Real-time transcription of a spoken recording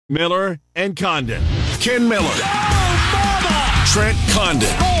Miller and Condon. Ken Miller. Trent Condon.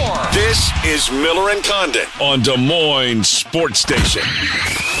 This is Miller and Condon on Des Moines Sports Station.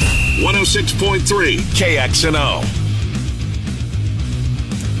 106.3 KXNO.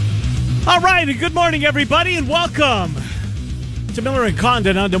 All right, and good morning, everybody, and welcome to Miller and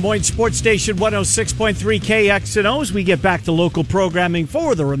Condon on Des Moines Sports Station 106.3 KXNO as we get back to local programming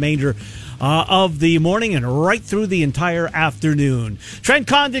for the remainder of the morning and right through the entire afternoon. Trent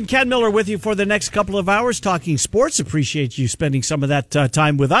Condon, Ken Miller with you for the next couple of hours talking sports. Appreciate you spending some of that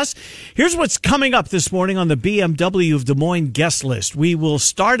time with us. Here's what's coming up this morning on the BMW of Des Moines guest list. We will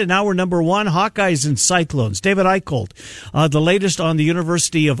start in hour number one, Hawkeyes and Cyclones. David Eickholt, the latest on the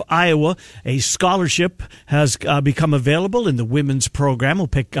University of Iowa. A scholarship has become available in the women's program. We'll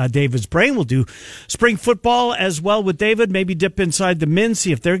pick David's brain. We'll do spring football as well with David. Maybe dip inside the men,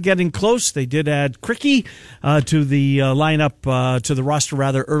 see if they're getting close. They did add Cricky to the lineup, to the roster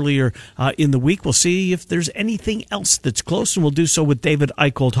rather, earlier in the week. We'll see if there's anything else that's close, and we'll do so with David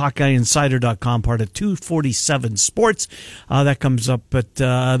Eickholt, HawkeyeInsider.com, part of 247 Sports. That comes up at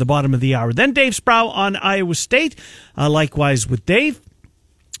the bottom of the hour. Then Dave Sprau on Iowa State, likewise with Dave.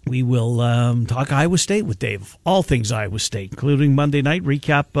 We will talk Iowa State with Dave, all things Iowa State, including Monday night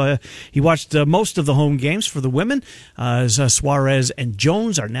recap. He watched most of the home games for the women, as Suarez and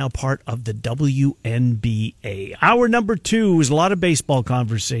Jones are now part of the WNBA. Hour number two is a lot of baseball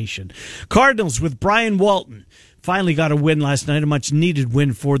conversation. Cardinals with Brian Walton. Finally got a win last night, a much-needed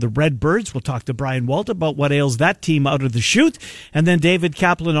win for the Redbirds. We'll talk to Brian Walt about what ails that team out of the chute. And then David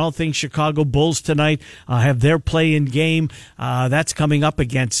Kaplan, all things Chicago Bulls tonight, have their play-in game. That's coming up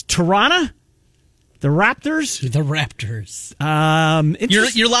against Toronto. The Raptors? The Raptors.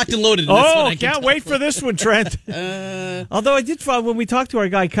 You're locked and loaded in this one. I can't wait for this one, Trent. Although I did find when we talked to our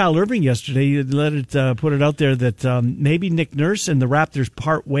guy Kyle Irving yesterday, he put it out there that maybe Nick Nurse and the Raptors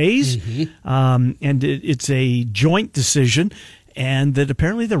part ways, and it's a joint decision. And that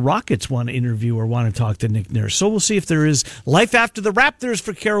apparently the Rockets want to interview or want to talk to Nick Nurse. So we'll see if there is life after the Raptors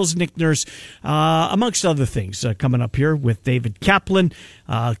for Carroll's Nick Nurse, amongst other things coming up here with David Kaplan.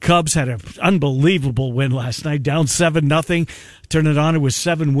 Cubs had an unbelievable win last night, down 7-0. Turn it on, it was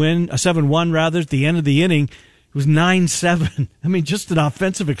 7-1 rather at the end of the inning. It was 9-7. I mean, just an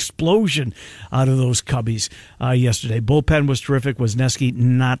offensive explosion out of those Cubbies yesterday. Bullpen was terrific. Wisniewski,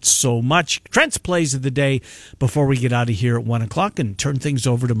 not so much. Trent's plays of the day before we get out of here at 1 o'clock and turn things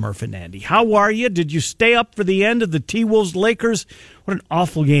over to Murph and Andy. How are you? Did you stay up for the end of the T-Wolves Lakers? What an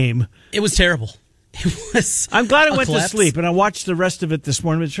awful game. It was terrible. It was. I'm glad I went to sleep, and I watched the rest of it this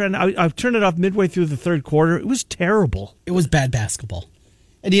morning. I turned it off midway through the third quarter. It was terrible. It was bad basketball.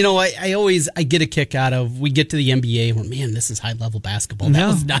 And, you know, I get a kick out of, we get to the NBA, where, man, this is high-level basketball. That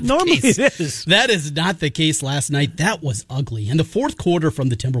was not the case. It is. That is not the case last night. That was ugly. And the fourth quarter from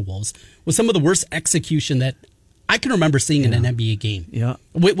the Timberwolves was some of the worst execution that I can remember seeing in an NBA game. Yeah.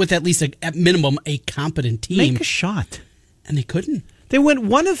 With at least, at minimum, a competent team. Make a shot. And they couldn't. They went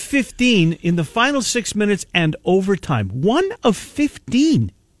 1 of 15 in the final 6 minutes and overtime. 1 of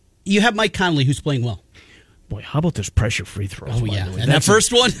 15. You have Mike Conley, who's playing well. Boy, how about those pressure free throws? Oh, yeah. And that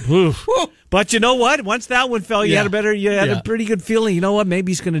first one? But you know what? Once that one fell, you had a pretty good feeling. You know what? Maybe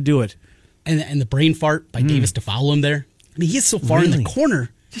he's going to do it. And the brain fart by Davis to foul him there. I mean, he's so far in the corner.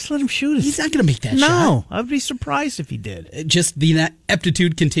 Just let him shoot it. He's not going to make that shot. No, I'd be surprised if he did. Just the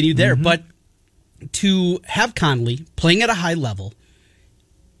aptitude continued there. But to have Conley playing at a high level,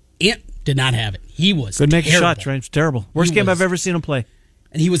 Ant did not have it. He was Could make terrible. a shot, Trent. It's terrible. Worst game I've ever seen him play.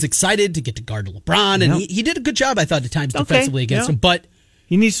 And he was excited to get to guard LeBron, and he did a good job, I thought, at times defensively against him. But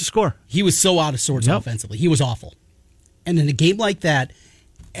he needs to score. He was so out of sorts offensively. He was awful. And in a game like that,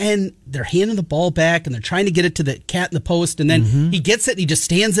 and they're handing the ball back, and they're trying to get it to the cat in the post, and then he gets it, and he just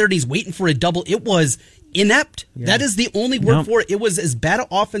stands there, and he's waiting for a double. It was inept. Yeah. That is the only word for it. It was as bad an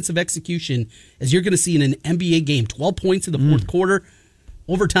offensive execution as you're going to see in an NBA game. 12 points in the fourth quarter.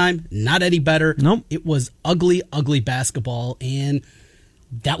 Overtime, not any better. Nope. It was ugly, ugly basketball, and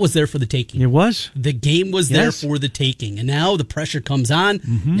that was there for the taking. It was. The game was there for the taking. And now the pressure comes on.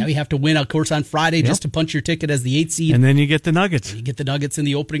 Now you have to win, of course, on Friday just to punch your ticket as the 8th seed. And then you get the Nuggets. You get the Nuggets in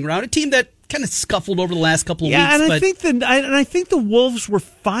the opening round. A team that kind of scuffled over the last couple of weeks. And I think the Wolves were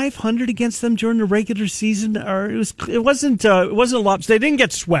 500 against them during the regular season. Or it wasn't a lot. They didn't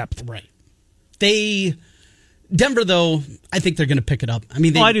get swept. Right. Denver, though, I think they're going to pick it up. I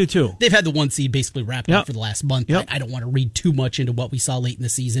mean, I do too. They've had the 1 seed basically wrapped up for the last month. I don't want to read too much into what we saw late in the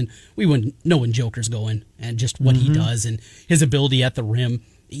season. We wouldn't know when Joker's going and just what he does and his ability at the rim.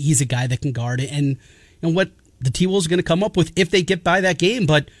 He's a guy that can guard it. And what the T-Wolves are going to come up with if they get by that game.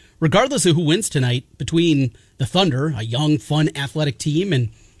 But regardless of who wins tonight, between the Thunder, a young, fun, athletic team,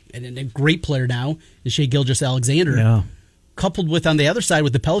 and and a great player now is Shai Gilgeous-Alexander, coupled with on the other side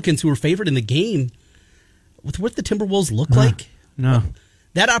with the Pelicans who were favored in the game, with what the Timberwolves look like. No.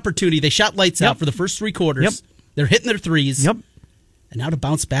 That opportunity, they shot lights out for the first three quarters. Yep. They're hitting their threes. Yep. And now to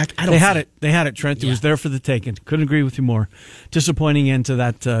bounce back, They had it, Trent. It was there for the taking. Couldn't agree with you more. Disappointing end to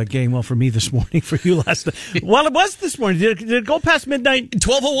that game. Well, for me this morning, for you last night. Well, it was this morning. Did it go past midnight?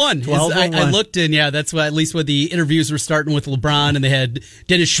 12:01. 12:01. I looked, and that's why, at least when the interviews were starting with LeBron, and they had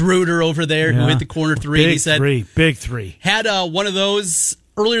Dennis Schroeder over there who hit the corner three. Big He said, big three. Had one of those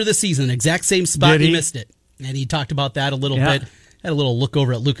earlier this season, exact same spot. He missed it. And he talked about that a little bit. Had a little look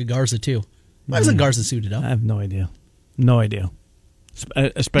over at Luka Garza, too. Why wasn't Garza suited up? I have no idea. No idea.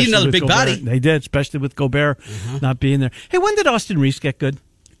 Especially another with big Gobert. body. They did, especially with Gobert not being there. Hey, when did Austin Reeves get good?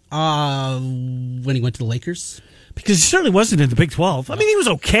 When he went to the Lakers. Because he certainly wasn't in the Big 12. I mean, he was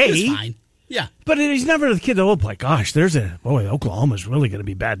okay. He was fine. Yeah. But he's never the kid that, gosh, Oklahoma's really going to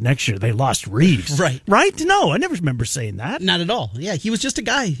be bad next year. They lost Reeves. Right? No, I never remember saying that. Not at all. Yeah, he was just a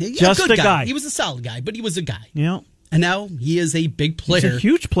guy. Just a guy. He was a solid guy, but he was a guy. Yeah. And now he is a big player. He's a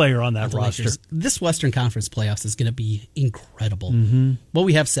huge player on that roster. Lakers. This Western Conference playoffs is going to be incredible. Mm-hmm. What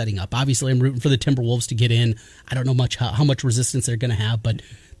we have setting up. Obviously, I'm rooting for the Timberwolves to get in. I don't know how much resistance they're going to have, but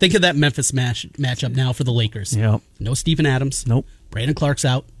think of that Memphis matchup now for the Lakers. Yep. No Steven Adams. Nope. Brandon Clark's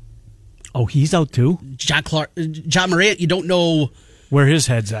out. Oh, he's out too? John Morant, you don't know where his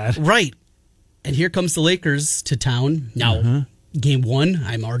head's at. Right. And here comes the Lakers to town. Now, Game 1,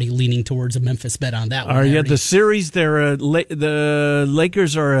 I'm already leaning towards a Memphis bet on that one. Are you? The series, the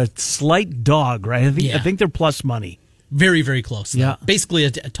Lakers are a slight dog, right? I think they're plus money. Very, very close. Yeah. Basically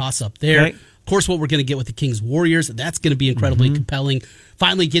a toss-up there. Okay. Of course, what we're going to get with the Kings Warriors, that's going to be incredibly compelling.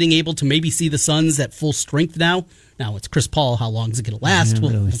 Finally getting able to maybe see the Suns at full strength now. Now, it's Chris Paul. How long is it going to last?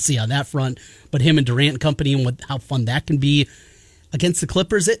 We'll see on that front. But him and Durant and company and how fun that can be against the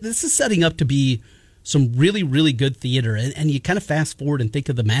Clippers, this is setting up to be some really, really good theater. And you kind of fast forward and think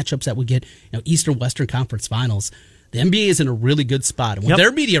of the matchups that we get, Eastern Western Conference Finals. The NBA is in a really good spot. And with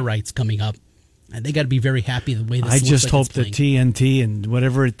their media rights coming up, and they got to be very happy the way this looks. I just hope that TNT and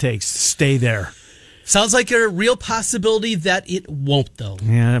whatever it takes stay there. Sounds like a real possibility that it won't, though.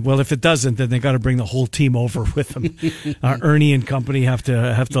 Yeah, well, if it doesn't, then they got to bring the whole team over with them. Ernie and company have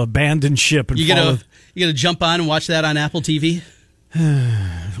to abandon ship and follow. You gonna jump on and watch that on Apple TV?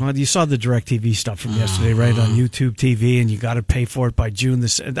 Well, you saw the DirecTV stuff from yesterday, right, on YouTube TV, and you got to pay for it by June.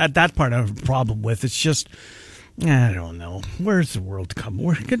 That part I have a problem with. It's just, I don't know. Where's the world come?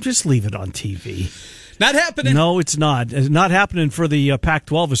 We're going to just leave it on TV. Not happening. No, it's not. It's not happening for the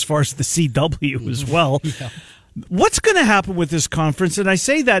Pac-12 as far as the CW as well. Yeah. What's going to happen with this conference? And I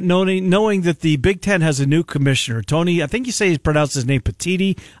say that knowing that the Big Ten has a new commissioner, Tony. I think you say he pronounced his name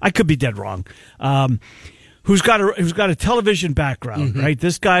Petiti. I could be dead wrong. Who's got a television background, right?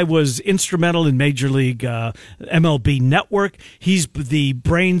 This guy was instrumental in Major League MLB Network. He's the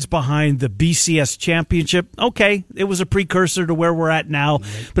brains behind the BCS championship. Okay, it was a precursor to where we're at now,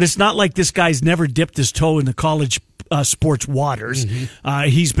 but it's not like this guy's never dipped his toe in the college sports waters.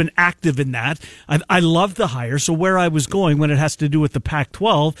 He's been active in that. I love the hire. So where I was going when it has to do with the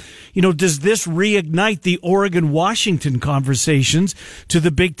Pac-12, does this reignite the Oregon-Washington conversations to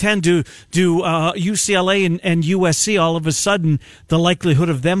the Big Ten? Do UCLA and USC all of a sudden the likelihood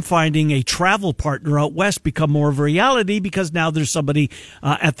of them finding a travel partner out west become more of a reality because now there's somebody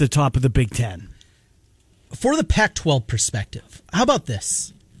at the top of the Big Ten? For the Pac-12 perspective, how about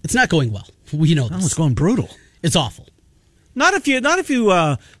this? It's not going well. We know this. It's going brutal. It's awful. Not if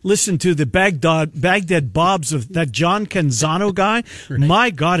you listen to the Baghdad Bobs of that John Canzano guy. Right. My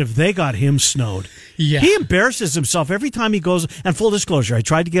God, if they got him snowed. Yeah. He embarrasses himself every time he goes. And full disclosure, I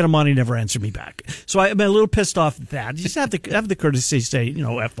tried to get him on. He never answered me back. So I'm a little pissed off at that. You just have the courtesy to say,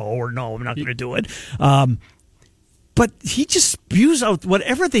 FO or no, I'm not going to do it. But he just spews out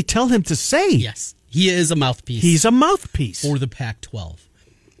whatever they tell him to say. Yes. He is a mouthpiece. He's a mouthpiece. For the Pac-12.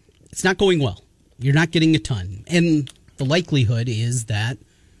 It's not going well. You're not getting a ton. And the likelihood is that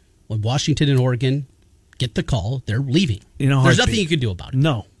when Washington and Oregon get the call, they're leaving. There's nothing you can do about it.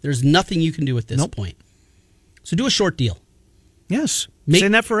 No. There's nothing you can do at this point. So do a short deal. Yes.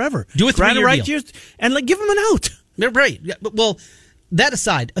 Saying that forever. Do a 3-year deal. And give them an out. Right. Yeah, well, that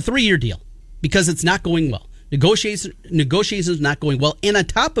aside, a 3-year deal because it's not going well. Negotiations not going well. And on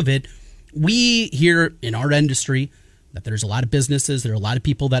top of it, we here in our industry that there's a lot of businesses, there are a lot of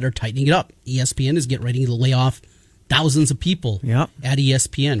people that are tightening it up. ESPN is getting ready to lay off thousands of people at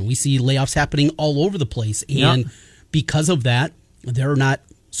ESPN. We see layoffs happening all over the place. And because of that, there are not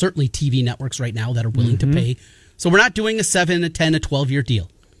certainly TV networks right now that are willing to pay. So we're not doing a 7, a 10, a 12-year deal.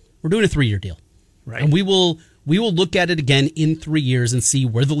 We're doing a 3-year deal. Right. And we will We will look at it again in 3 years and see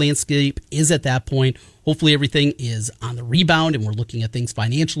where the landscape is at that point. Hopefully everything is on the rebound and we're looking at things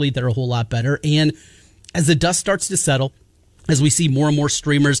financially that are a whole lot better. And as the dust starts to settle, as we see more and more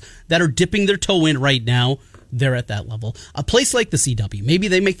streamers that are dipping their toe in right now, they're at that level. A place like the CW, maybe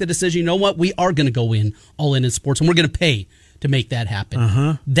they make the decision, you know what, we are going to go all in sports, and we're going to pay to make that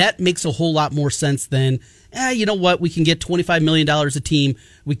happen. That makes a whole lot more sense than, you know what, we can get $25 million a team,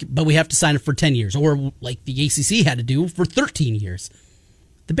 but we have to sign it for 10 years, or like the ACC had to do for 13 years.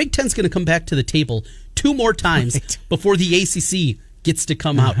 The Big Ten's going to come back to the table 2 more times before the ACC gets to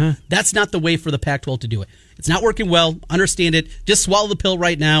come out. That's not the way for the Pac-12 to do it. It's not working well. Understand it. Just swallow the pill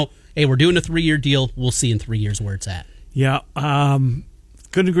right now. Hey, we're doing a 3-year deal. We'll see in 3 years where it's at. Yeah,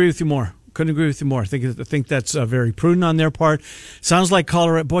 couldn't agree with you more. I think that's very prudent on their part. Sounds like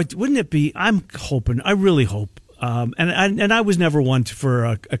Colorado. Boy, wouldn't it be? I'm hoping. I really hope. And I was never one for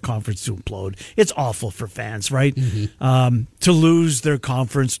a conference to implode. It's awful for fans, right? To lose their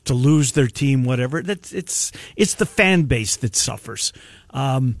conference, to lose their team, whatever. It's the fan base that suffers.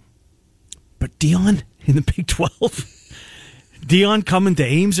 But Deion in the Big 12. Deion coming to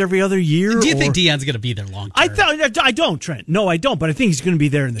Ames every other year? Do you think Deion's going to be there long term? I don't, Trent. No, I don't. But I think he's going to be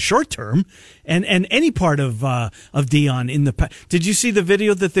there in the short term. And any part of Deion in the. Did you see the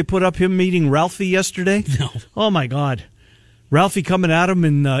video that they put up him meeting Ralphie yesterday? No. Oh my God, Ralphie coming at him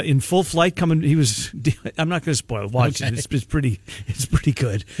in full flight. He was. I'm not going to spoil. Watch it. It's pretty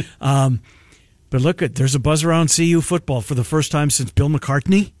good. But look, there's a buzz around CU football for the first time since Bill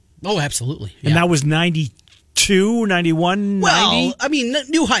McCartney. Oh, absolutely. And that was 92, 91, well, 90. I mean,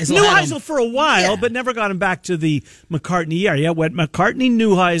 Neuheisel for a while, but never got him back to the McCartney era. Yeah, went McCartney,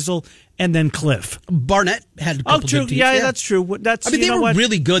 Neuheisel, and then Cliff. Barnett had a couple good teams. Yeah, that's true. They were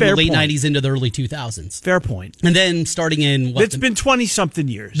really good in the late 90s into the early 2000s. Fair point. And then starting in it's been 20-something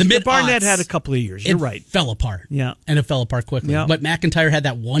years. Barnett had a couple of years. You're right. Fell apart. Yeah. And it fell apart quickly. Yeah. But McIntyre had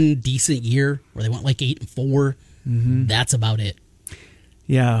that one decent year where they went like 8-4. That's about it.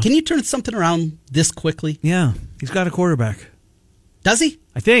 Yeah. Can you turn something around this quickly? Yeah. He's got a quarterback. Does he?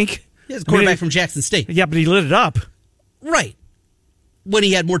 I think. He has a quarterback from Jackson State. Yeah, but he lit it up. Right. When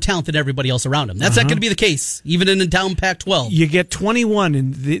he had more talent than everybody else around him. That's not going to be the case, even in a down Pac-12. You get 21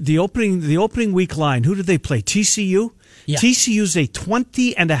 in the opening week line. Who did they play? TCU? Yeah. TCU's a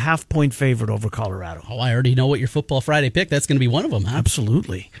 20.5-point favorite over Colorado. Oh, I already know what your Football Friday pick. That's going to be one of them, huh?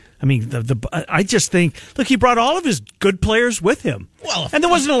 Absolutely. I mean, I just think, look, he brought all of his good players with him. Well, and there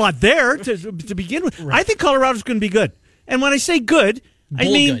wasn't a lot there to begin with. Right. I think Colorado's going to be good. And when I say good, I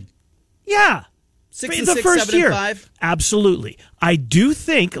mean, good. Yeah. 6-6, 7-5. Absolutely. I do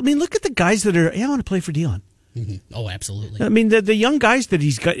think, look at the guys that are, I want to play for Deion. Oh, absolutely. I mean, the young guys that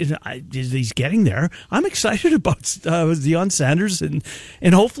he's getting there, I'm excited about Deion Sanders, and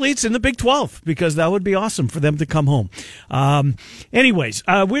hopefully it's in the Big 12, because that would be awesome for them to come home. Anyways,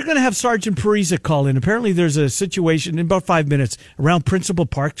 we're going to have Sergeant Pariza call in. Apparently there's a situation in about 5 minutes around Principal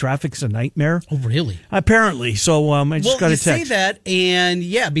Park. Traffic's a nightmare. Oh, really? Apparently. So I just got a text. Say that, and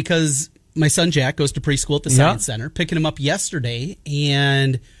yeah, because my son Jack goes to preschool at the Science Center, picking him up yesterday,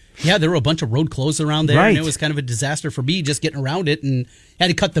 and yeah, there were a bunch of road closed around there, and it was kind of a disaster for me just getting around it, and had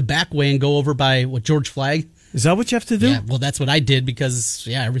to cut the back way and go over by George Flagg. Is that what you have to do? Yeah, well, that's what I did because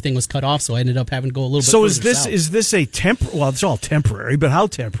everything was cut off, so I ended up having to go a little bit. So is this a temporary? Well, it's all temporary, but how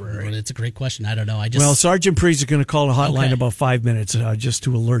temporary? Well, it's a great question. I don't know. Well, Sergeant Pariza is going to call a hotline in about 5 minutes just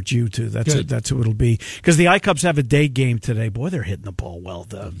to alert you to. That's who it'll be, because the iCubs have a day game today. Boy, they're hitting the ball well.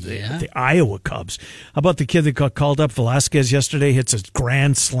 The Iowa Cubs. How about the kid that got called up? Velasquez yesterday hits a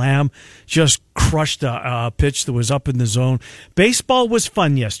grand slam, just crushed a pitch that was up in the zone. Baseball was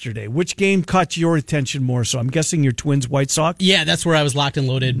fun yesterday. Which game caught your attention more so? I'm guessing your Twins White Sox? Yeah, that's where I was locked and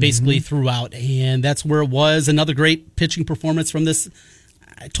loaded basically throughout, and that's where it was. Another great pitching performance from this.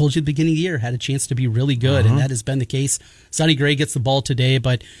 I told you at the beginning of the year, had a chance to be really good, and that has been the case. Sonny Gray gets the ball today,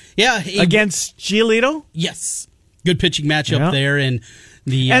 but yeah. Against Giolito? Yes. Good pitching matchup there.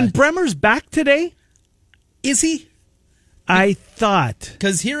 And Bremer's back today? Is he? I thought.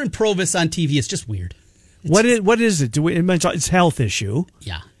 Because here in Provis on TV, it's just weird. What is it? It's a health issue.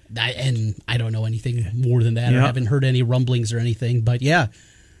 Yeah. And I don't know anything more than that. I haven't heard any rumblings or anything. But yeah.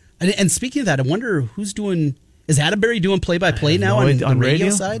 And speaking of that, I wonder who's doing. Is Atterbury doing play-by-play now on the radio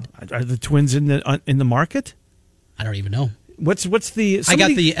side? Are the Twins in the market? I don't even know. What's the? I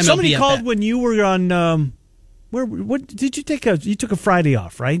got the MLB. Somebody called when you were on. What did you take? You took a Friday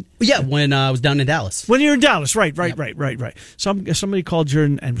off, right? Yeah, when I was down in Dallas. When you were in Dallas, right. Somebody called you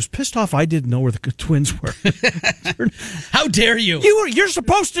and was pissed off. I didn't know where the Twins were. How dare you? You're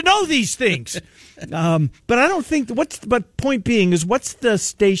supposed to know these things. But I don't think. But point being is, what's the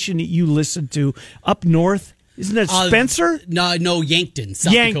station that you listen to up north? Isn't that Spencer? No, Yankton,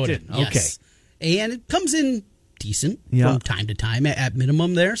 South Dakota. Yes. Okay. And it comes in decent from time to time at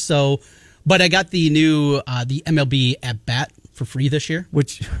minimum there. So, but I got the new the MLB at bat for free this year.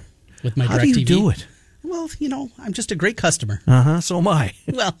 With my DirecTV. How do you do it? Well, I'm just a great customer. So am I.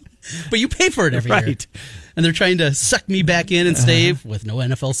 Well, but you pay for it every year. Right. And they're trying to suck me back in and stave with no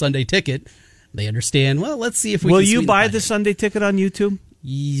NFL Sunday ticket. They understand, well, let's see if we Will can you buy the Sunday ticket on YouTube?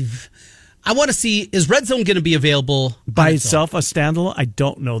 I want to see, is Red Zone going to be available by itself, a standalone? I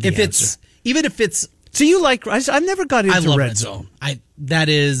don't know the answer. Even if it's... So you like... I've never got into Red Zone. That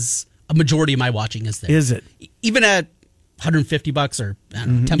is a majority of my watching is there. Is it? Even at $150 or I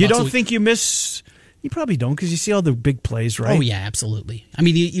don't know, $10 You don't think you miss... You probably don't because you see all the big plays, right? Oh, yeah, absolutely. I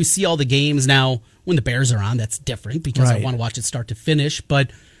mean, you see all the games now. When the Bears are on, that's different because I want to watch it start to finish. But,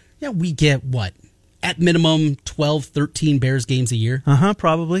 we get, what, at minimum 12, 13 Bears games a year?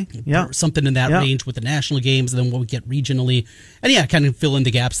 Probably. Yeah. Something in that range with the national games, and then what we get regionally. And, kind of fill in the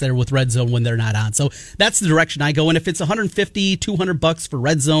gaps there with Red Zone when they're not on. So that's the direction I go. And if it's $150, $200 for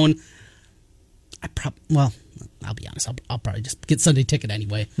Red Zone, I'll be honest. I'll probably just get Sunday ticket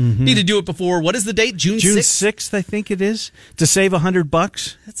anyway. Need to do it before. What is the date? June 6th, I think it is, to save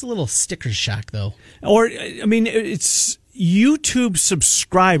 $100. That's a little sticker shock, though. Or it's YouTube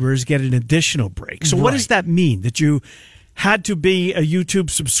subscribers get an additional break. So what does that mean? That you had to be a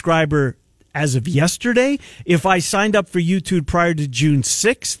YouTube subscriber as of yesterday? If I signed up for YouTube prior to June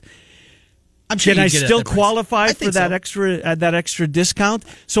 6th. Can I still qualify for that extra discount?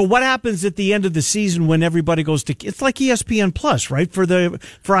 So what happens at the end of the season when everybody goes to? It's like ESPN Plus, right?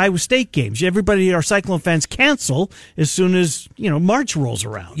 For Iowa State games, our Cyclone fans cancel as soon as March rolls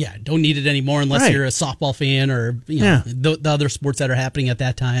around. Yeah, don't need it anymore unless you're a softball fan or the other sports that are happening at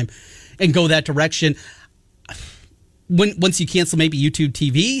that time, and go that direction. Once you cancel maybe YouTube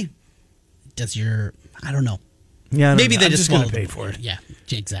TV, I don't know. Yeah, maybe they I'm just going to pay for it. Yeah,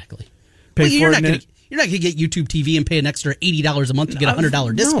 exactly. You're not going to get YouTube TV and pay an extra $80 a month to get a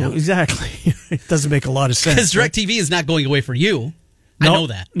 $100 discount. No, exactly. It doesn't make a lot of sense. Because DirecTV is not going away for you. I know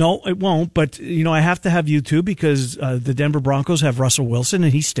that. No, it won't. But, I have to have YouTube because the Denver Broncos have Russell Wilson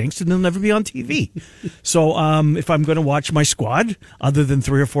and he stinks and he'll never be on TV. So if I'm going to watch my squad, other than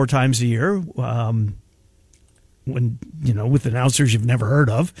 3 or 4 times a year, when, with announcers you've never heard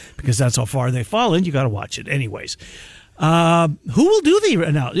of, because that's how far they've fallen, you got to watch it anyways. Who will do the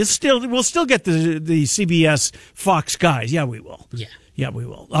announcement? We'll still get the CBS Fox guys. Yeah, we will. Yeah, we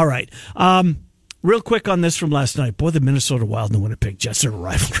will. All right. Real quick on this from last night. Boy, the Minnesota Wild and the Winnipeg Jets are a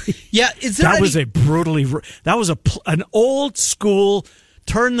rivalry. Yeah, that was an old school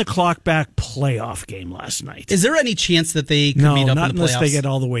turn the clock back playoff game last night. Is there any chance that they could meet up in the playoffs? No, not unless they get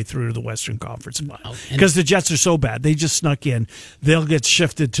all the way through to the Western Conference final. Because the Jets are so bad. They just snuck in. They'll get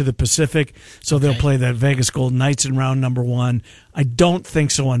shifted to the Pacific, so they'll play the Vegas Golden Knights in round number 1. I don't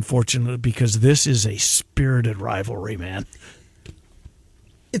think so, unfortunately, because this is a spirited rivalry, man.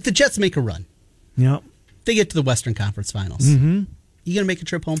 If the Jets make a run, they get to the Western Conference finals, you going to make a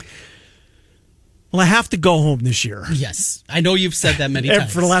trip home? Well, I have to go home this year. Yes. I know you've said that many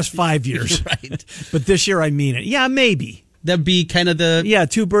times. For the last 5 years. Right. But this year I mean it. Yeah, maybe. That'd be kind of the... Yeah,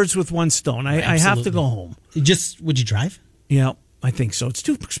 2 birds with 1 stone. I have to go home. Would you drive? Yeah, I think so. It's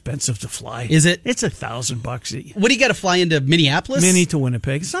too expensive to fly. Is it? It's $1,000. What do you got to fly into Minneapolis? To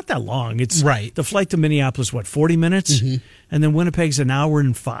Winnipeg. It's not that long. It's right. The flight to Minneapolis, 40 minutes? And then Winnipeg's an hour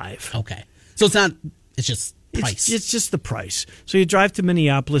and 5. Okay. So it's not... It's just price. It's just the price. So you drive to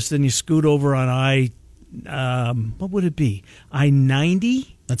Minneapolis, then you scoot over on what would it be? I-90?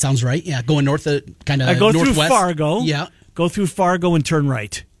 That sounds right. Yeah, going north, kind of I go northwest. through Fargo. Yeah. Go through Fargo and turn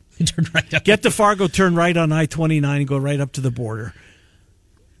right. Turn right. Get to Fargo, turn right on I-29 and go right up to the border.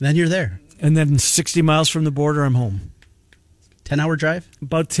 Then you're there. And then 60 miles from the border, I'm home. 10-hour drive?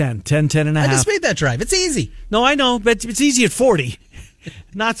 About 10 and a half. I just made that drive. It's easy. No, I know, but it's easy at 40.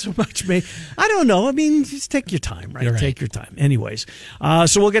 Not so much, mate. I don't know. I mean, just take your time, right? Take your time. Anyways,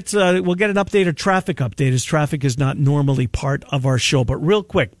 so we'll get an updated traffic update, as traffic is not normally part of our show. But real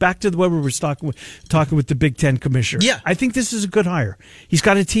quick, back to what we were talking with the Big Ten commissioner. Yeah, I think this is a good hire. He's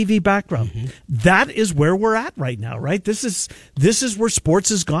got a TV background. That is where we're at right now, right? This is where sports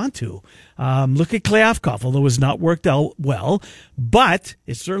has gone to. Look at Kleafkoff, although it's not worked out well, but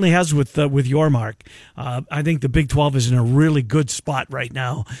it certainly has with Yormark. I think the Big 12 is in a really good spot right now.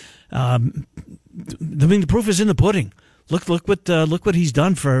 I mean, the proof is in the pudding. Look what he's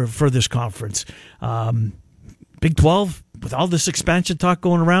done for this conference. Big 12, with all this expansion talk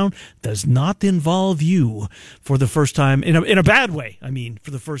going around, does not involve you for the first time, in a bad way. I mean,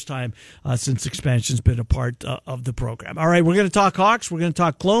 for the first time since expansion's been a part of the program. All right, we're going to talk Hawks. We're going to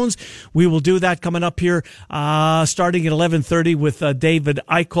talk Clones. We will do that coming up here starting at 11:30 with David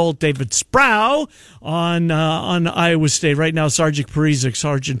Eickholt, David Sprau on Iowa State. Right now, Sergeant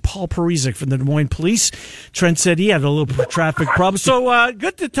Paul Parizek from the Des Moines Police. Trent said he had a little traffic problem. So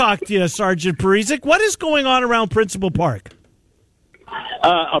good to talk to you, Sergeant Parizek. What is going on around Principal Park?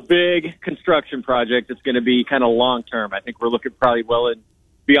 A big construction project. It's going to be kind of long-term. I think we're looking probably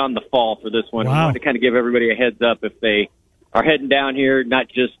beyond the fall for this one. Wow. We want to kind of give everybody a heads up if they are heading down here, not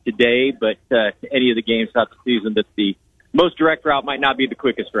just today, but any of the games throughout the season, that the most direct route might not be the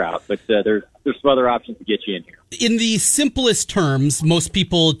quickest route, but there's some other options to get you in here. In the simplest terms, most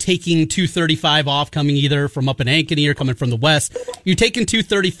people taking 235 off, coming either from up in Ankeny or coming from the west, you're taking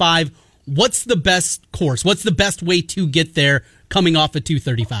 235. What's the best course? What's the best way to get there coming off of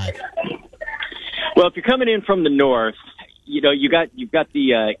 235? Well, if you're coming in from the north, you've got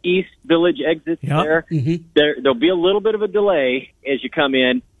the East Village exits there. Mm-hmm. There'll be a little bit of a delay as you come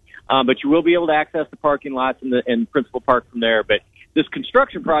in, but you will be able to access the parking lots and Principal Park from there. But this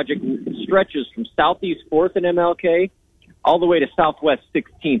construction project stretches from Southeast 4th and MLK all the way to Southwest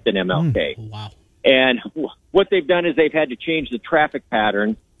 16th and MLK. Wow. And what they've done is they've had to change the traffic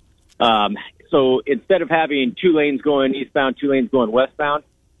pattern. So instead of having 2 lanes going eastbound, 2 lanes going westbound,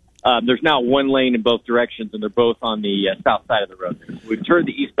 there's now 1 lane in both directions, and they're both on the south side of the road. So we've turned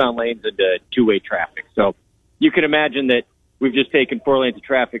the eastbound lanes into 2-way traffic. So you can imagine that we've just taken 4 lanes of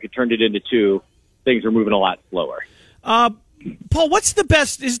traffic and turned it into 2. Things are moving a lot slower. Paul, what's the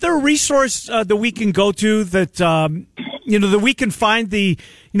best? Is there a resource that we can go to that that we can find the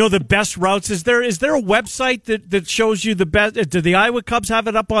best routes? Is there a website that shows you the best? Do the Iowa Cubs have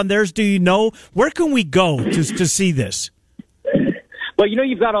it up on theirs? Do you know where can we go to see this? Well,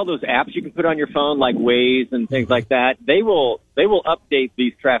 you've got all those apps you can put on your phone, like Waze and things like that. They will update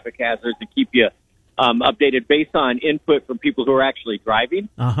these traffic hazards and keep you updated based on input from people who are actually driving.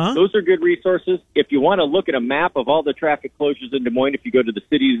 Uh-huh. Those are good resources. If you want to look at a map of all the traffic closures in Des Moines, if you go to the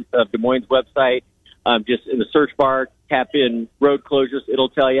City of Des Moines website, just in the search bar, tap in road closures, it'll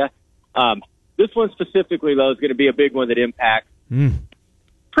tell you. This one specifically, though, is going to be a big one that impacts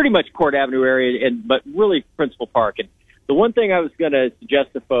pretty much Court Avenue area, but really Principal Park. And the one thing I was going to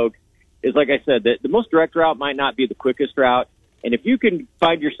suggest to folks is, like I said, that the most direct route might not be the quickest route. And if you can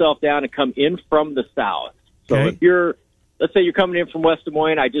find yourself down and come in from the south, so okay. if let's say you're coming in from West Des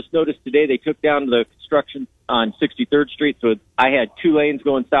Moines, I just noticed today they took down the construction on 63rd Street, so I had 2 lanes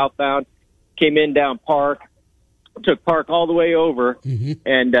going southbound, came in down Park, took Park all the way over,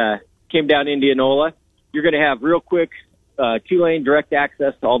 and came down Indianola. You're going to have real quick 2-lane direct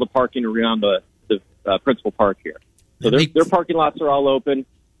access to all the parking around the Principal Park here. So their parking lots are all open,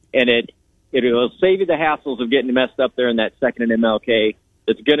 and it'll save you the hassles of getting messed up there in that 2nd and MLK.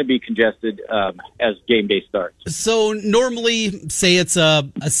 It's going to be congested as game day starts. So normally, say it's a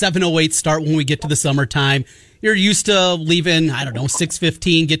 7:08 start when we get to the summertime. You're used to leaving,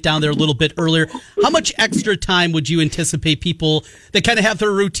 6:15, get down there a little bit earlier. How much extra time would you anticipate people that kind of have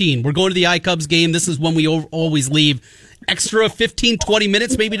their routine? We're going to the iCubs game. This is when we always leave. Extra 15, 20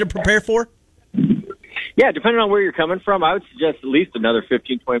 minutes maybe to prepare for? Yeah, depending on where you're coming from, I would suggest at least another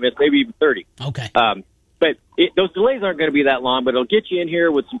 15, 20 minutes, maybe even 30. Okay. But those delays aren't going to be that long, but it'll get you in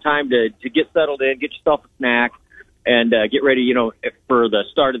here with some time to get settled in, get yourself a snack, and get ready, for the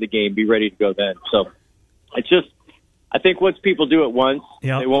start of the game, be ready to go then. So it's just, I think once people do it once,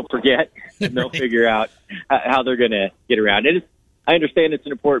 they won't forget, and they'll figure out how they're going to get around it. I understand it's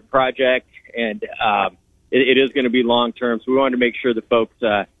an important project, and it is going to be long-term, so we wanted to make sure that folks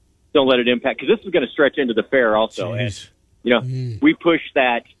don't let it impact, because this is going to stretch into the fair also. Jeez. And, we push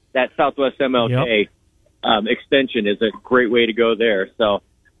that Southwest MLK extension is a great way to go there. So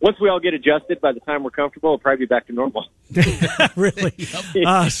once we all get adjusted, by the time we're comfortable, it'll probably be back to normal. Really?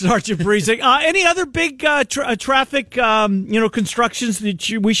 Sergeant Parizek. Any other big traffic, constructions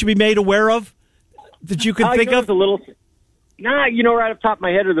that we should be made aware of that you can think of? Right off the top of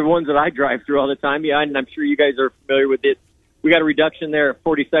my head are the ones that I drive through all the time. Yeah, and I'm sure you guys are familiar with it. We got a reduction there at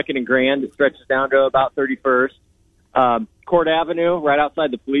 42nd and Grand that stretches down to about 31st. Court Avenue, right outside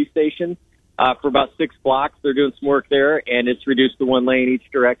the police station, for about 6 blocks. They're doing some work there, and it's reduced to 1 lane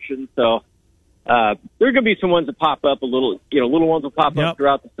each direction. So there are going to be some ones that pop up little ones will pop up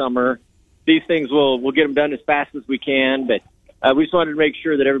throughout the summer. These things we'll get them done as fast as we can, but we just wanted to make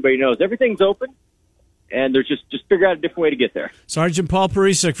sure that everybody knows everything's open. And there's just figure out a different way to get there. Sergeant Paul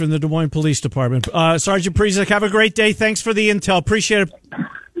Parizek from the Des Moines Police Department. Sergeant Parizek, have a great day. Thanks for the intel. Appreciate it.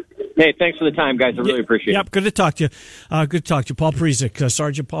 Hey, thanks for the time, guys. I really appreciate it. Yep, good to talk to you. Good to talk to you. Paul Presic,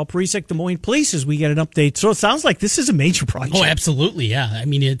 Sergeant Paul Presic, Des Moines Police, as we get an update. So it sounds like this is a major project. Oh, absolutely, yeah. I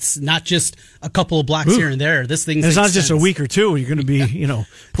mean, it's not just a couple of blocks here and there. This thing's It's not just a week or two. You're going to be,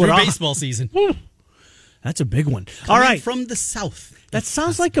 put through off. baseball season. Woo. That's a big one. Coming All right. from the south. That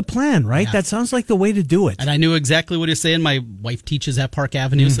sounds like a plan, right? Yeah. That sounds like the way to do it. And I knew exactly what you're saying. My wife teaches at Park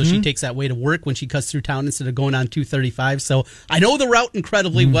Avenue, so she takes that way to work when she cuts through town instead of going on 235. So I know the route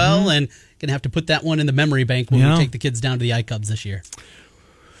incredibly well, and going to have to put that one in the memory bank when we take the kids down to the iCubs this year.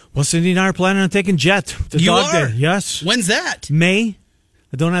 Well, Cindy and I are planning on taking Jet to You Dog are? Day. Yes. When's that? May.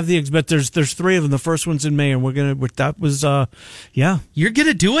 I don't have the but there's 3 of them. The first one's in May, and that was yeah. You're going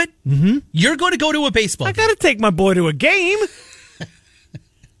to do it? Mm-hmm. You're going to go to a baseball I game. got to take my boy to a game.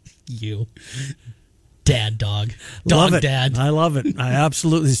 You. Dad dog. Love it. Dad. I love it. I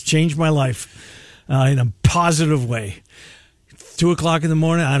absolutely, it's changed my life in a positive way. 2:00 in the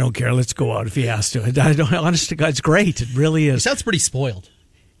morning, I don't care. Let's go out if he has to. I don't. Honest to God, it's great. It really He is. sounds pretty spoiled.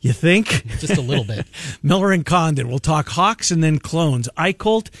 You think? Just a little bit. Miller and Condon. We'll talk Hawks and then Clones.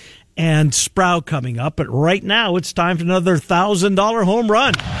 Eickholt and Sprau coming up. But right now, it's time for another $1,000 home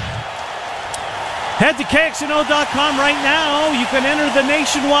run. Head to KXNO.com right now. You can enter the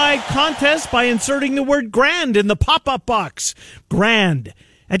nationwide contest by inserting the word grand in the pop-up box. Grand.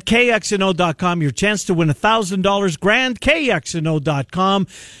 At KXNO.com, your chance to win $1,000 grand, KXNO.com.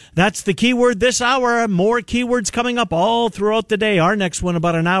 That's the keyword this hour. More keywords coming up all throughout the day. Our next one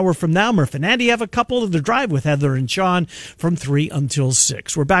about an hour from now. Murph and Andy have a couple of the drive with Heather and Sean from 3 until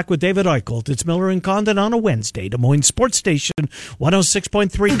 6. We're back with David Eickholt. It's Miller and Condon on a Wednesday. Des Moines Sports Station,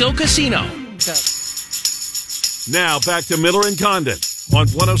 106.3. Go Casino. Now back to Miller and Condon on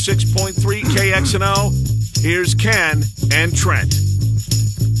 106.3 KXNO. Here's Ken and Trent.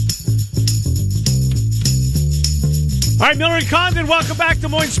 All right, Miller and Condon, welcome back to Des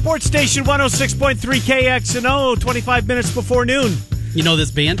Moines Sports Station, 106.3 KXNO, 25 minutes before noon. You know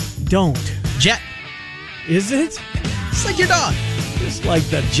this band? Don't. Jet. Is it? It's like your dog. Just like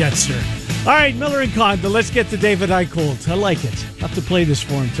the Jetster. All right, Miller and Condon, let's get to David Eickholt. I like it. I'll have to play this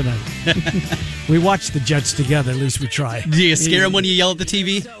for him tonight. We watch the Jets together, at least we try. Do you scare him when you yell at the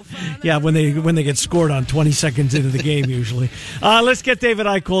TV? Yeah, when they get scored on 20 seconds into the game, usually. Let's get David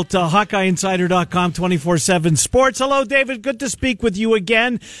Eickholt, HawkeyeInsider.com, 24/7 Sports. Hello, David. Good to speak with you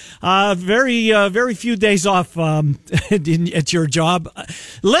again. Very few days off at your job.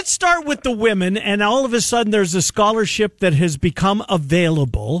 Let's start with the women, and all of a sudden there's a scholarship that has become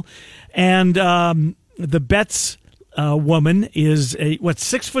available, and the Betts woman is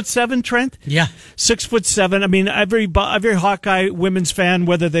 6'7", Trent? Yeah, 6'7". I mean, every Hawkeye women's fan,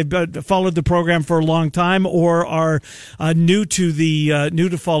 whether they've followed the program for a long time or are new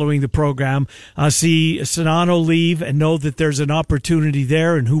to following the program, see Sonano leave and know that there's an opportunity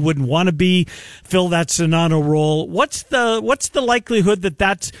there, and who wouldn't want to fill that Sonano role? What's the likelihood that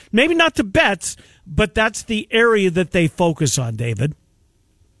that's maybe not to Betts, but that's the area that they focus on, David?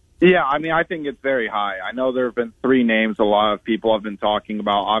 Yeah, I mean, I think it's very high. I know there have been 3 names a lot of people have been talking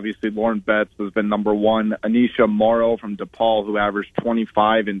about. Obviously, Lauren Betts has been number 1. Anisha Morrow from DePaul, who averaged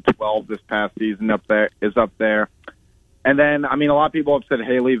 25 and 12 this past season, is up there. And then, I mean, a lot of people have said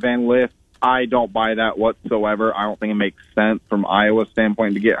Haley Van Lith. I don't buy that whatsoever. I don't think it makes sense from Iowa's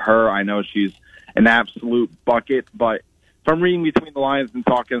standpoint to get her. I know she's an absolute bucket, but from reading between the lines and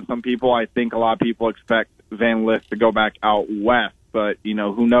talking to some people, I think a lot of people expect Van Lith to go back out west. But,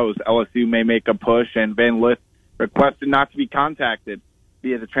 who knows? LSU may make a push, and Van Lith requested not to be contacted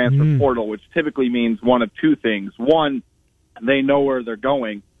via the transfer portal, which typically means one of 2 things. 1, they know where they're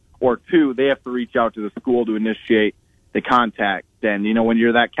going, or 2, they have to reach out to the school to initiate the contact. And, when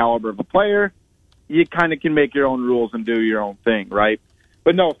you're that caliber of a player, you kind of can make your own rules and do your own thing, right?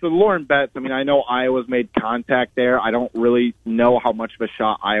 But no, so Lauren Betts, I mean, I know Iowa's made contact there. I don't really know how much of a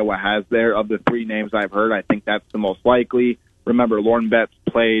shot Iowa has there. Of the 3 names I've heard, I think that's the most likely. Remember, Lauren Betts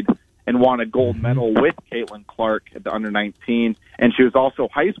played and won a gold medal with Caitlin Clark at the under-19, and she was also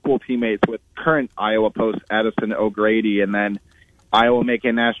high school teammates with current Iowa post Addison O'Grady, and then Iowa make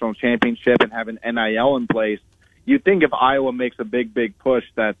a national championship and have an NIL in place. You'd think if Iowa makes a big push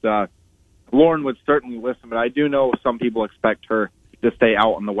that Lauren would certainly listen, but I do know some people expect her to stay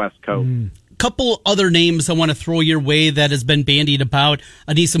out on the West Coast. Couple other names I want to throw your way that has been bandied about.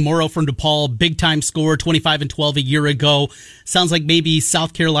 Anissa Morrow from DePaul, big-time scorer, 25 and 12 a year ago. Sounds like maybe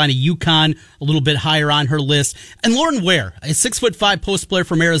South Carolina, UConn, a little bit higher on her list. And Lauren Ware, a 6'5" post player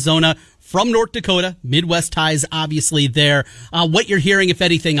from Arizona, from North Dakota. Midwest ties, obviously, there. What you're hearing, if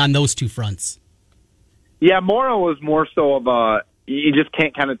anything, on those 2 fronts? Yeah, Morrow was more so of you just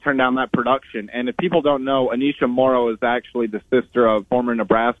can't kind of turn down that production. And if people don't know, Anisha Morrow is actually the sister of former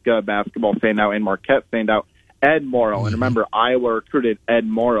Nebraska basketball standout and Marquette standout Ed Morrow. And remember, Iowa recruited Ed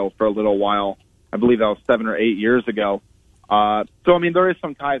Morrow for a little while. I believe that was 7 or 8 years ago. So, I mean, there is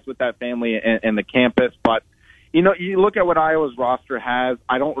some ties with that family and the campus. But, you know, you look at what Iowa's roster has.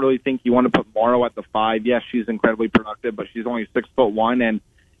 I don't really think you want to put Morrow at the 5. Yes, she's incredibly productive, but she's only 6'1", and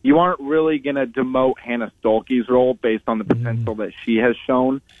you aren't really going to demote Hannah Stolke's role based on the potential that she has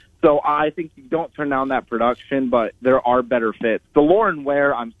shown. So I think you don't turn down that production, but there are better fits. The Lauren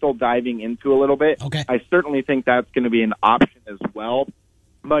Ware, I'm still diving into a little bit. Okay. I certainly think that's going to be an option as well.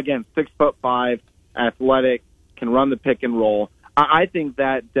 But again, 6'5", athletic, can run the pick and roll. I think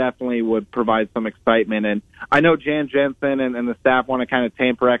that definitely would provide some excitement. And I know Jan Jensen and the staff want to kind of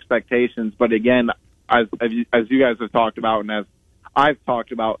tamper expectations, but again, as you guys have talked about and as I've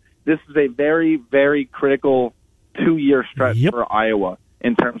talked about, this is a very, very critical 2-year stretch for Iowa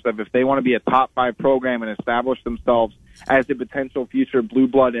in terms of if they want to be a top 5 program and establish themselves as a potential future blue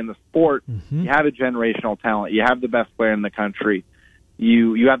blood in the sport. You have a generational talent. You have the best player in the country.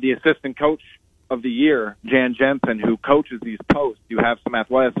 You have the assistant coach of the year, Jan Jensen, who coaches these posts. You have some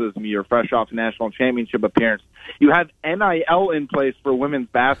athleticism. You're fresh off a national championship appearance. You have NIL in place for women's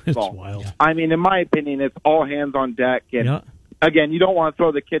basketball. It's wild. I mean, in my opinion, it's all hands on deck. And again, you don't want to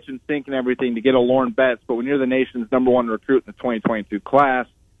throw the kitchen sink and everything to get a Lauren Betts, but when you're the nation's #1 recruit in the 2022 class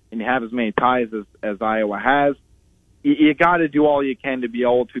and you have as many ties as Iowa has, you got to do all you can to be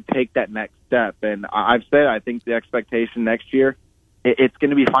able to take that next step. And I've said I think the expectation next year, it's going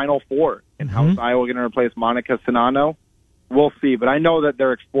to be Final Four. And how is Iowa going to replace Monica Sinano? We'll see. But I know that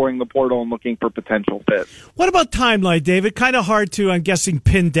they're exploring the portal and looking for potential fits. What about timeline, David? Kind of hard to, I'm guessing,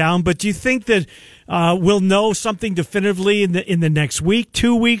 pin down. But do you think that we'll know something definitively in the next week,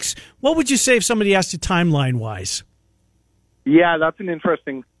 2 weeks? What would you say if somebody asked you timeline-wise? Yeah, that's an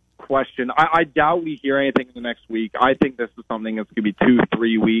interesting question. I doubt we hear anything in the next week. I think this is something that's going to be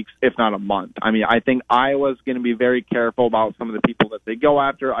 2-3 weeks, if not a month. I mean, I think Iowa's going to be very careful about some of the people that they go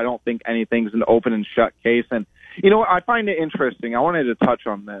after. I don't think anything's an open and shut case. And, you know what, I find it interesting. I wanted to touch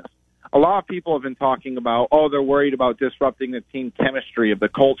on this. A lot of people have been talking about, they're worried about disrupting the team chemistry of the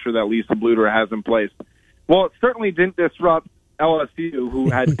culture that Lisa Bluter has in place. Well, it certainly didn't disrupt LSU, who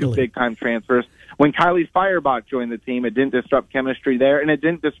had 2 big-time transfers. When Kylie Firebach joined the team, it didn't disrupt chemistry there, and it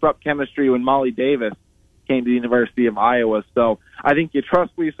didn't disrupt chemistry when Molly Davis came to the University of Iowa. So I think you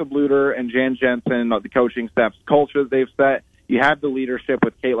trust Lisa Bluter and Jan Jensen, the coaching staff's culture they've set. You have the leadership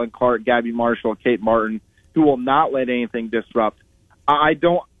with Caitlin Clark, Gabby Marshall, Kate Martin, who will not let anything disrupt. I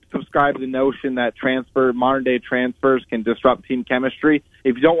don't subscribe to the notion that modern-day transfers can disrupt team chemistry.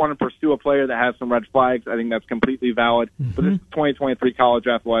 If you don't want to pursue a player that has some red flags, I think that's completely valid. But this is 2023 college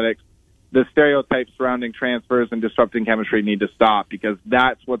athletics. The stereotypes surrounding transfers and disrupting chemistry need to stop, because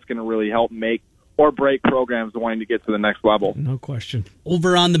that's what's going to really help make or break programs wanting to get to the next level. No question.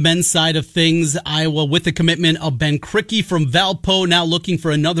 Over on the men's side of things, Iowa with the commitment of Ben Krikke from Valpo, now looking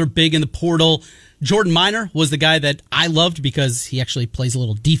for another big in the portal. Jordan Minor was the guy that I loved because he actually plays a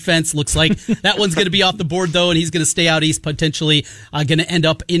little defense. Looks like that one's going to be off the board, though, and he's going to stay out east, potentially going to end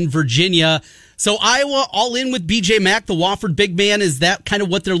up in Virginia. So Iowa all in with B.J. Mack, the Wofford big man. Is that kind of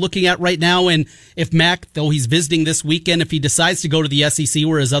what they're looking at right now? And if Mack, though he's visiting this weekend, if he decides to go to the SEC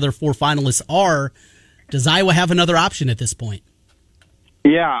where his other 4 finalists are, does Iowa have another option at this point?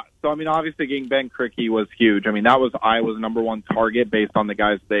 Yeah, so I mean, obviously getting Ben Krikke was huge. I mean, that was Iowa's #1 target based on the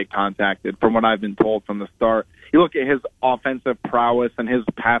guys they contacted, from what I've been told from the start. You look at his offensive prowess and his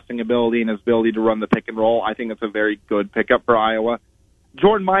passing ability and his ability to run the pick and roll, I think it's a very good pickup for Iowa.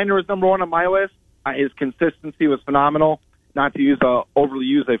 Jordan Minor is #1 on my list. His consistency was phenomenal. Not to overly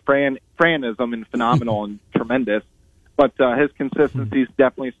use a Franism and phenomenal and tremendous, but his consistencies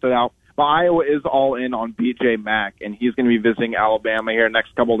definitely stood out. But Iowa is all in on B.J. Mack, and he's going to be visiting Alabama here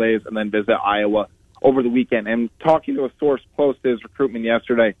next couple of days and then visit Iowa over the weekend. And talking to a source close to his recruitment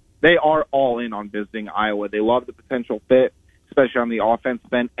yesterday, they are all in on visiting Iowa. They love the potential fit, especially on the offense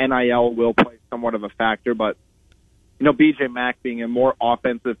end. NIL will play somewhat of a factor, but B.J. Mack being a more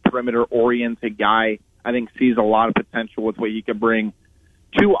offensive, perimeter-oriented guy, I think sees a lot of potential with what he could bring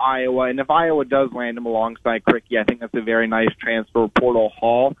to Iowa. And if Iowa does land him alongside Krikke, I think that's a very nice transfer portal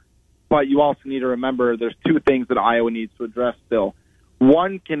haul. But you also need to remember there's 2 things that Iowa needs to address still.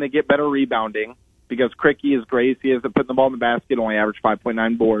 One, can they get better rebounding? Because Krikke is great. He hasn't put the ball in the basket, only averaged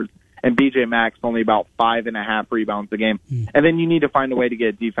 5.9 boards. And B.J. Mack's only about 5.5 rebounds a game. And then you need to find a way to get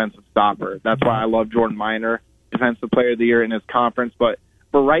a defensive stopper. That's why I love Jordan Minor, Defensive Player of the Year in his conference. But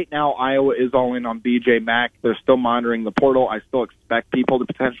for right now, Iowa is all in on B.J. Mack. They're still monitoring the portal. I still expect people to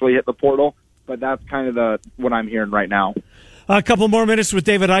potentially hit the portal. But that's kind of what I'm hearing right now. A couple more minutes with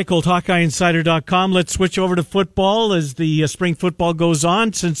David Eickholt, HawkeyeInsider.com. Let's switch over to football as the spring football goes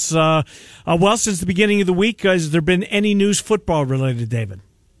on. Since the beginning of the week, has there been any news football related, David?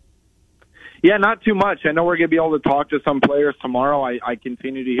 Yeah, not too much. I know we're going to be able to talk to some players tomorrow. I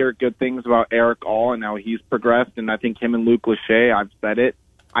continue to hear good things about Eric All and how he's progressed, and I think him and Luke Lachey, I've said it,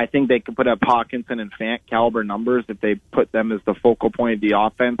 I think they could put up Hawkinson and Fant caliber numbers if they put them as the focal point of the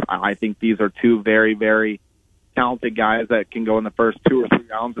offense. I think these are two very, very talented guys that can go in the first 2 or 3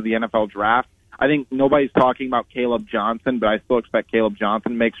 rounds of the NFL draft. I think nobody's talking about Caleb Johnson, but I still expect Caleb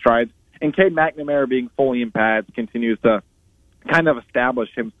Johnson to make strides. And Cade McNamara being fully in pads continues to kind of establish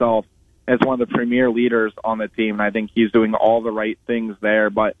himself as one of the premier leaders on the team, and I think he's doing all the right things there.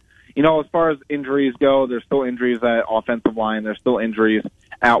 But, as far as injuries go, there's still injuries at offensive line. There's still injuries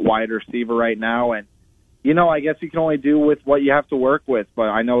at wide receiver right now, and I guess you can only do with what you have to work with, but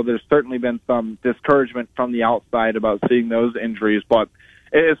I know there's certainly been some discouragement from the outside about seeing those injuries. But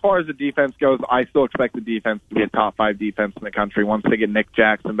as far as the defense goes, I still expect the defense to be a top 5 defense in the country once they get Nick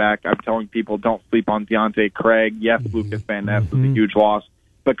Jackson back. I'm telling people don't sleep on Deontay Craig. Yes, Lucas Van Ness is a huge loss,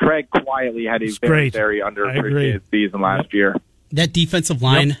 but Craig quietly had a very underappreciated season last year. That defensive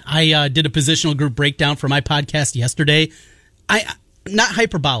line, I did a positional group breakdown for my podcast yesterday. Not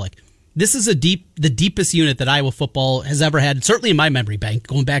hyperbolic. This is the deepest unit that Iowa football has ever had, certainly in my memory bank,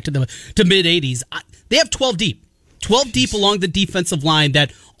 going back to mid-'80s. They have 12 deep. 12 deep along the defensive line,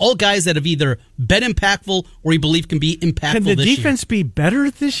 that all guys that have either been impactful or you believe can be impactful this year. Can the defense be better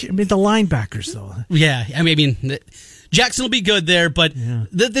this year? I mean, the linebackers, though. Yeah, I mean, Jackson will be good there, but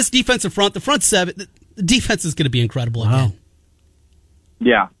this defensive front, the front seven, the defense is going to be incredible again.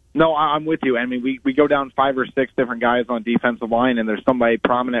 Yeah. No, I'm with you. I mean, we go down 5 or 6 different guys on defensive line, and there's somebody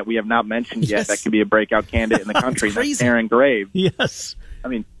prominent we have not mentioned yet that could be a breakout candidate in the country. That's Aaron Graves. Yes. I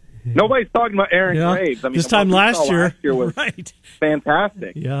mean, nobody's talking about Aaron Graves. I mean, this time last year was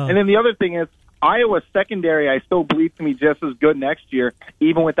fantastic. Yeah. And then the other thing is, Iowa's secondary, I still believe, can be just as good next year,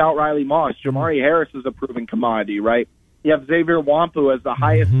 even without Riley Moss. Jamari Harris is a proven commodity, right? You have Xavier Wampu as the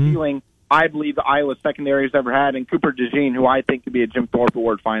highest ceiling I believe the Iowa secondary has ever had, and Cooper DeJean, who I think could be a Jim Thorpe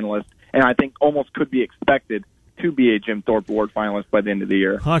Award finalist, and I think almost could be expected to be a Jim Thorpe Award finalist by the end of the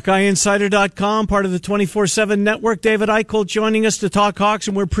year. HawkeyeInsider.com, part of the 24/7 network. David Eickholt joining us to talk Hawks,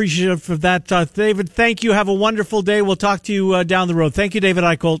 and we're appreciative of that. David, thank you. Have a wonderful day. We'll talk to you down the road. Thank you, David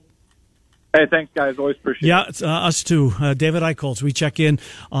Eickholt. Hey, thanks, guys. Always appreciate it. Yeah, it's us too. David Eickholt. We check in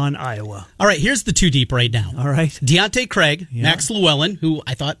on Iowa. All right, here's the 2 deep right now. All right. Deontay Craig, Max Llewellyn, who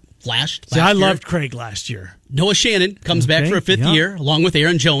I thought flashed last year. I loved Craig last year. Noah Shannon comes back for a 5th year, along with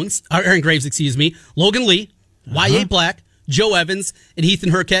Aaron Graves, Logan Lee, Y.A. Black, Joe Evans, and Ethan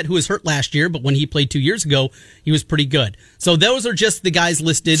Hurkett, who was hurt last year, but when he played 2 years ago, he was pretty good. So those are just the guys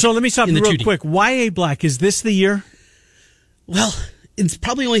listed. So let me stop you real quick. Y.A. Black, is this the year? Well, it's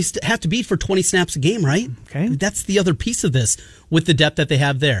probably only have to be for 20 snaps a game, right? Okay. That's the other piece of this with the depth that they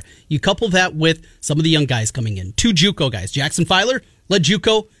have there. You couple that with some of the young guys coming in. 2 JUCO guys. Jackson Filer led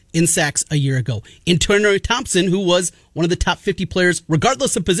JUCO in sacks a year ago. Turner Thompson, who was one of the top 50 players,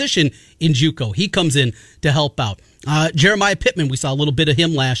 regardless of position, in JUCO. He comes in to help out. Jeremiah Pittman, we saw a little bit of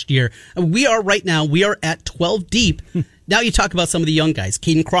him last year. We are at 12 deep. Now you talk about some of the young guys.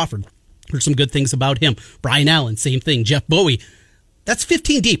 Caden Crawford, heard some good things about him. Brian Allen, same thing. Jeff Bowie. That's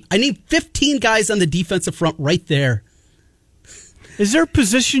 15 deep. I need 15 guys on the defensive front right there. Is there a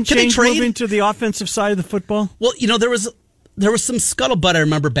position change moving to the offensive side of the football? Well, there was some scuttlebutt I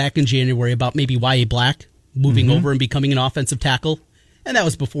remember back in January about maybe Y.A. Black moving over and becoming an offensive tackle. And that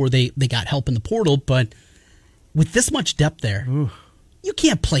was before they got help in the portal. But with this much depth there, you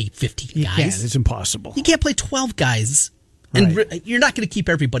can't play 15 guys. You can't. It's impossible. You can't play 12 guys. And you're not going to keep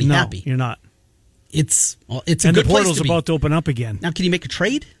everybody happy. You're not. It's a good place to be. And the portal's about to open up again. Now, can you make a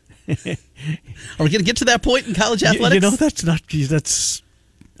trade? Are we going to get to that point in college athletics? That's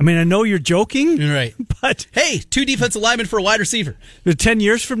I mean, I know you're joking. Right. But hey, 2 defensive linemen for a wide receiver. 10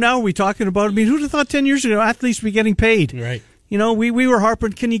 years from now, are we talking about, I mean, who'd have thought 10 years ago athletes would be getting paid? Right. We were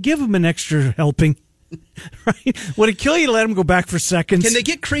harping, can you give them an extra helping? Right? Would it kill you to let them go back for seconds? Can they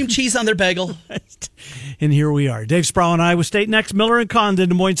get cream cheese on their bagel? And here we are. Dave Sprau and Iowa State. Next, Miller and Condon,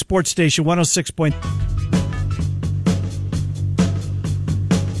 Des Moines Sports Station, 106.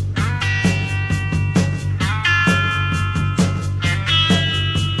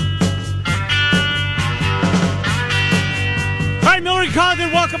 Miller and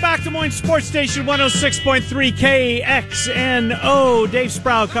Condon, welcome back to Des Moines Sports Station 106.3 KXNO. Dave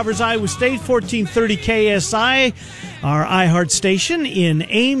Sprau covers Iowa State, 1430 KSI. our iHeart station in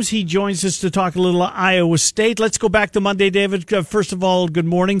Ames. He joins us to talk a little Iowa State. Let's go back to Monday, David. First of all, good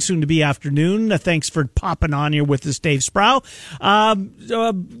morning, soon to be afternoon. Thanks for popping on here with us, Dave Sprau.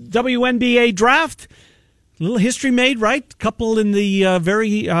 WNBA draft. A little history made, right? Couple in the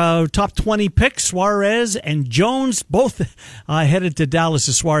very top 20 picks, Suarez and Jones, both headed to Dallas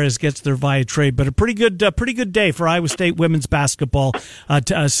as Suarez gets there via trade. But a pretty good day for Iowa State women's basketball,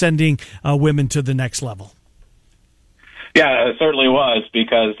 sending women to the next level. Yeah, it certainly was,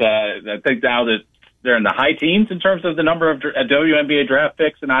 because I think now that they're in the high teens in terms of the number of WNBA draft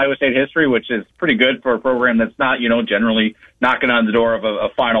picks in Iowa State history, which is pretty good for a program that's not, generally knocking on the door of a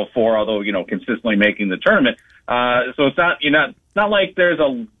Final Four, although, consistently making the tournament. So it's not like there's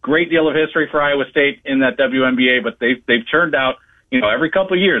a great deal of history for Iowa State in that WNBA, but they've churned out, every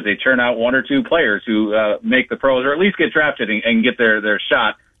couple of years they churn out one or two players who make the pros or at least get drafted and get their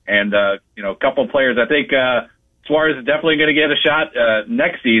shot. And, a couple of players, I think, Suarez is definitely going to get a shot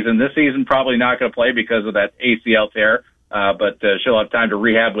next season. This season, probably not going to play because of that ACL tear, but she'll have time to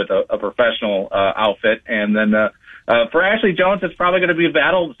rehab with a professional outfit. And then for Ashley Jones, it's probably going to be a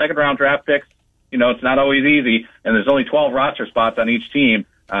battle. The second-round draft picks, it's not always easy, and there's only 12 roster spots on each team,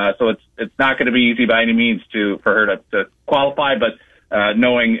 so it's not going to be easy by any means for her to qualify. But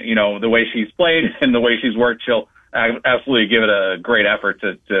knowing the way she's played and the way she's worked, she'll absolutely give it a great effort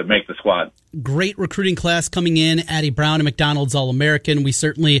to make the squad. Great recruiting class coming in. Addie Brown, a McDonald's All-American. We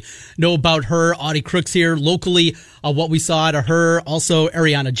certainly know about her. Audie Crooks here locally, what we saw out of her. Also,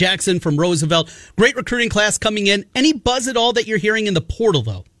 Ariana Jackson from Roosevelt. Great recruiting class coming in. Any buzz at all that you're hearing in the portal,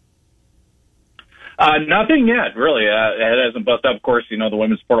 though? Nothing yet, really. It hasn't buzzed up. Of course, the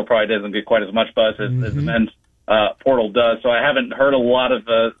women's portal probably doesn't get quite as much buzz as the men's portal does. So I haven't heard a lot of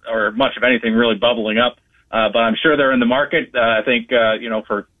or much of anything really bubbling up. But I'm sure they're in the market. I think,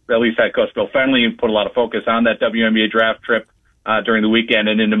 for at least head coach Bill Fenley, put a lot of focus on that WNBA draft trip during the weekend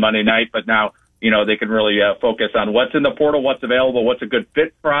and into Monday night. But now, they can really focus on what's in the portal, what's available, what's a good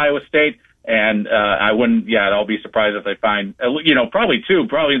fit for Iowa State. And I'll be surprised if they find, probably two.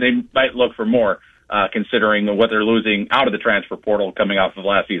 Probably they might look for more, considering what they're losing out of the transfer portal coming off of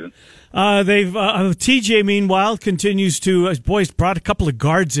last season. TJ, meanwhile, continues to, boys, brought a couple of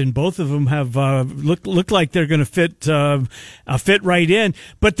guards in. Both of them have look like they're going to fit right in.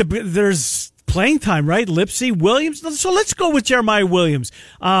 But there's playing time, right? Lipsy, Williams. So let's go with Jeremiah Williams,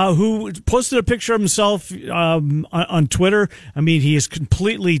 who posted a picture of himself on Twitter. I mean, he has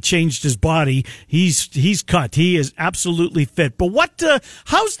completely changed his body. He's cut. He is absolutely fit. But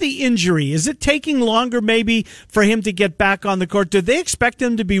how's the injury? Is it taking longer maybe for him to get back on the court? Do they expect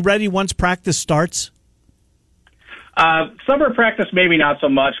him to be ready once practice starts? Summer practice, maybe not so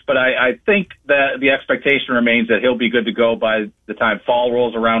much, but I think that the expectation remains that he'll be good to go by the time fall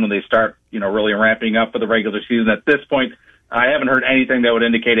rolls around and they start, really ramping up for the regular season. At this point, I haven't heard anything that would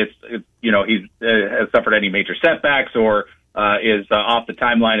indicate he has suffered any major setbacks or is off the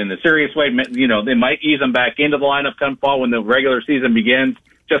timeline in a serious way. They might ease him back into the lineup come fall when the regular season begins,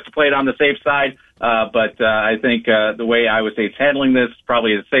 just to play it on the safe side. But I think the way Iowa State's handling this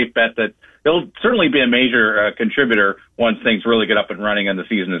probably is a safe bet that he'll certainly be a major contributor once things really get up and running and the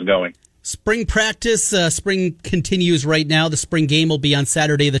season is going. Spring practice, spring continues right now. The spring game will be on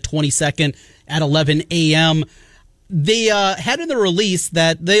Saturday the 22nd at 11 a.m. They had in the release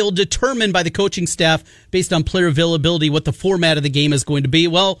that they'll determine by the coaching staff based on player availability what the format of the game is going to be.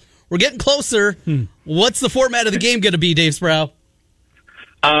 Well, we're getting closer. What's the format of the game going to be, Dave Sprau?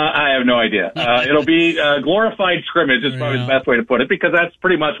 I have no idea. It'll be glorified scrimmage is probably the best way to put it, because that's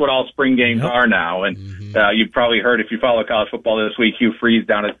pretty much what all spring games are now. And you've probably heard, if you follow college football this week, Hugh Freeze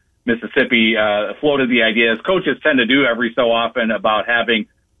down at Mississippi floated the idea, as coaches tend to do every so often, about having,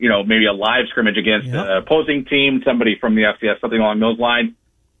 maybe a live scrimmage against an opposing team, somebody from the FCS, something along those lines.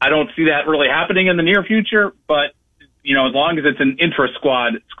 I don't see that really happening in the near future, but, as long as it's an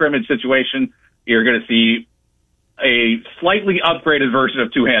intra-squad scrimmage situation, you're going to see a slightly upgraded version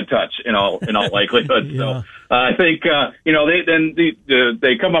of two-hand touch in all likelihood. So I think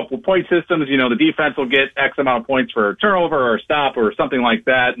they come up with point systems. The defense will get X amount of points for a turnover or a stop or something like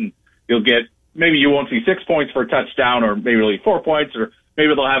that, and maybe you won't see 6 points for a touchdown, or maybe only 4 points, or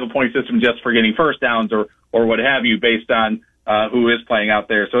maybe they'll have a point system just for getting first downs or what have you, based on who is playing out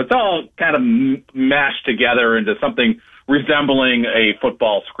there. So it's all kind of mashed together into something resembling a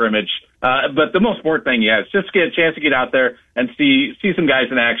football scrimmage. But the most important thing, is just get a chance to get out there and see some guys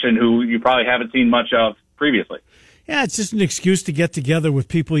in action who you probably haven't seen much of previously. Yeah, it's just an excuse to get together with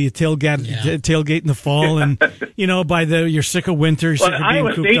people you tailgate in the fall, and by you're sick of winter. Well,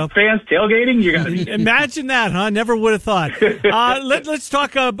 Iowa State fans tailgating, you got to imagine that, huh? Never would have thought. Let's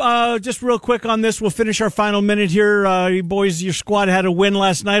talk just real quick on this. We'll finish our final minute here. You boys, your squad had a win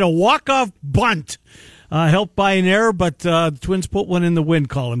last night, a walk-off bunt, helped by an error, but the Twins put one in the win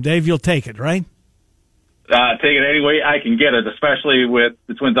column. Dave, you'll take it, right? Take it any way I can get it, especially with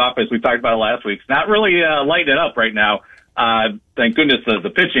the Twins offense. We talked about it last week. It's not really lighting it up right now. Thank goodness the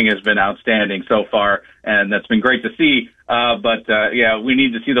pitching has been outstanding so far, and that's been great to see. But we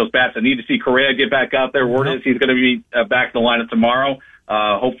need to see those bats. I need to see Correa get back out there. Word is he's going to be back in the lineup tomorrow.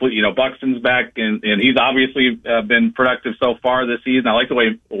 Hopefully, Buxton's back, and he's obviously been productive so far this season. I like the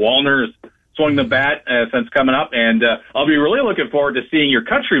way Wallner is swung the bat since coming up, and I'll be really looking forward to seeing your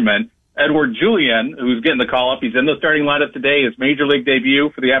countryman, Edward Julien, who's getting the call up. He's in the starting lineup today, his major league debut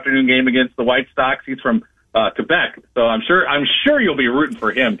for the afternoon game against the White Sox. He's from Quebec, so I'm sure you'll be rooting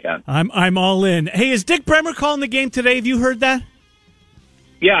for him, Ken. I'm all in. Hey, is Dick Bremer calling the game today? Have you heard that?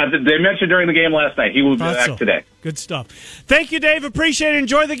 Yeah, they mentioned during the game last night. He will be back today. Good stuff. Thank you, Dave. Appreciate it.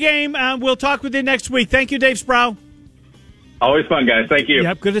 Enjoy the game. We'll talk with you next week. Thank you, Dave Sprau. Always fun, guys. Thank you.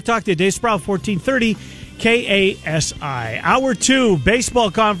 Yep, good to talk to you. Dave Sprau, 1430 KASI. Hour 2, baseball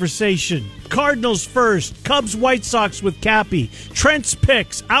conversation. Cardinals first. Cubs, White Sox with Cappy. Trent's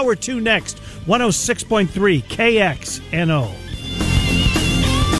picks. Hour 2 next. 106.3 KXNO.